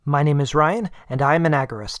My name is Ryan, and I am an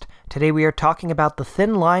agorist. Today we are talking about the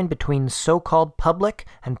thin line between so-called public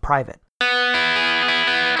and private.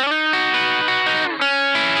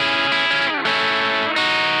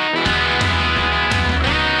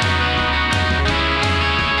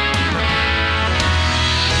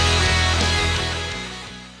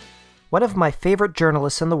 One of my favorite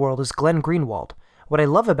journalists in the world is Glenn Greenwald. What I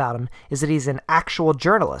love about him is that he's an actual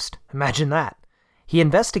journalist. Imagine that. He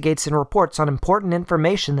investigates and reports on important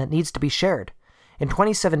information that needs to be shared. In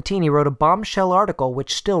 2017, he wrote a bombshell article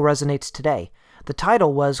which still resonates today. The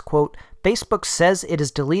title was, quote, "Facebook says it is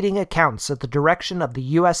deleting accounts at the direction of the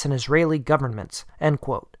U.S. and Israeli governments," end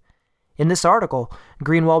quote. In this article,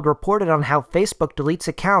 Greenwald reported on how Facebook deletes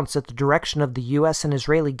accounts at the direction of the U.S. and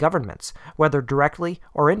Israeli governments, whether directly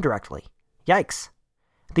or indirectly. Yikes.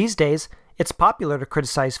 These days, it's popular to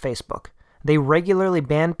criticize Facebook. They regularly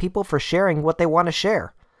ban people for sharing what they want to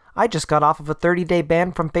share. I just got off of a 30-day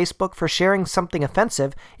ban from Facebook for sharing something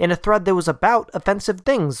offensive in a thread that was about offensive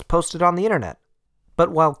things posted on the internet. But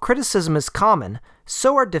while criticism is common,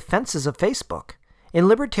 so are defenses of Facebook. In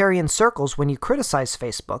libertarian circles, when you criticize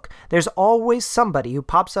Facebook, there's always somebody who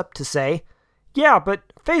pops up to say, "Yeah, but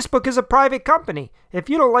Facebook is a private company. If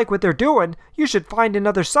you don't like what they're doing, you should find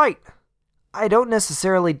another site." I don't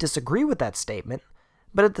necessarily disagree with that statement.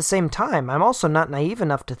 But at the same time, I'm also not naive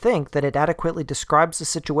enough to think that it adequately describes the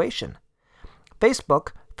situation. Facebook,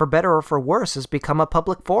 for better or for worse, has become a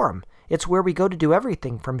public forum. It's where we go to do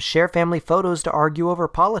everything from share family photos to argue over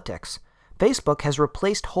politics. Facebook has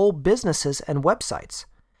replaced whole businesses and websites.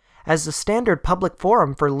 As the standard public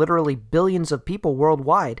forum for literally billions of people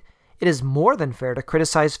worldwide, it is more than fair to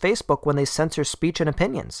criticize Facebook when they censor speech and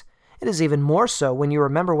opinions. It is even more so when you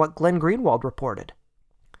remember what Glenn Greenwald reported.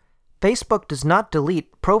 Facebook does not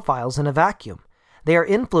delete profiles in a vacuum. They are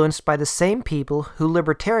influenced by the same people who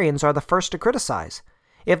libertarians are the first to criticize.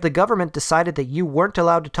 If the government decided that you weren't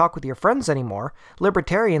allowed to talk with your friends anymore,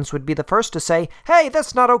 libertarians would be the first to say, "Hey,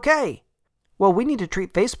 that's not okay!" Well, we need to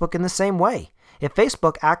treat Facebook in the same way. If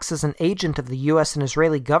Facebook acts as an agent of the U.S. and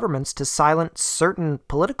Israeli governments to silence certain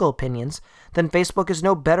political opinions, then Facebook is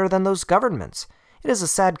no better than those governments. It is a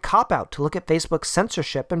sad cop-out to look at Facebook's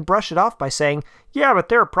censorship and brush it off by saying, "Yeah, but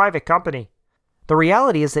they're a private company." The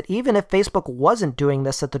reality is that even if Facebook wasn't doing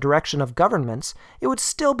this at the direction of governments, it would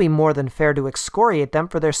still be more than fair to excoriate them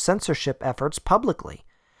for their censorship efforts publicly.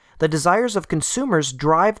 The desires of consumers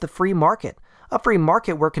drive the free market. A free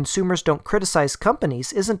market where consumers don't criticize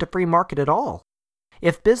companies isn't a free market at all.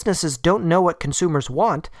 If businesses don't know what consumers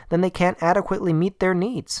want, then they can't adequately meet their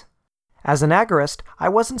needs. As an agorist, I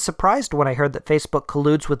wasn't surprised when I heard that Facebook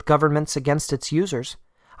colludes with governments against its users.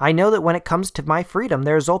 I know that when it comes to my freedom,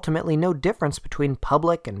 there is ultimately no difference between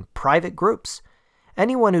public and private groups.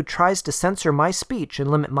 Anyone who tries to censor my speech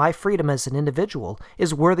and limit my freedom as an individual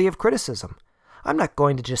is worthy of criticism. I'm not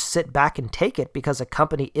going to just sit back and take it because a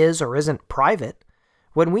company is or isn't private.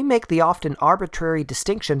 When we make the often arbitrary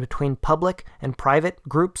distinction between public and private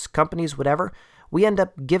groups, companies, whatever, we end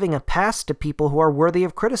up giving a pass to people who are worthy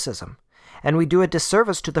of criticism. And we do a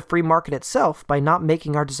disservice to the free market itself by not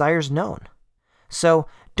making our desires known. So,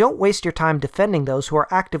 don't waste your time defending those who are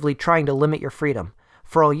actively trying to limit your freedom.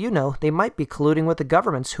 For all you know, they might be colluding with the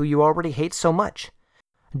governments who you already hate so much.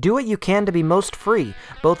 Do what you can to be most free,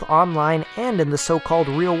 both online and in the so-called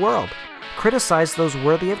real world. Criticize those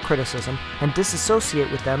worthy of criticism and disassociate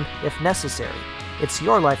with them if necessary. It's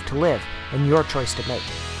your life to live and your choice to make.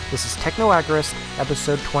 This is Techno-Agorist,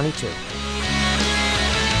 episode 22.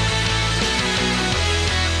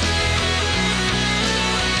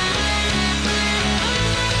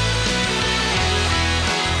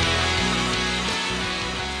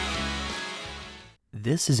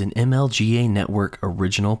 This is an MLGA Network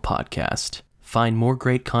original podcast. Find more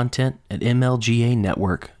great content at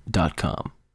mlganetwork.com.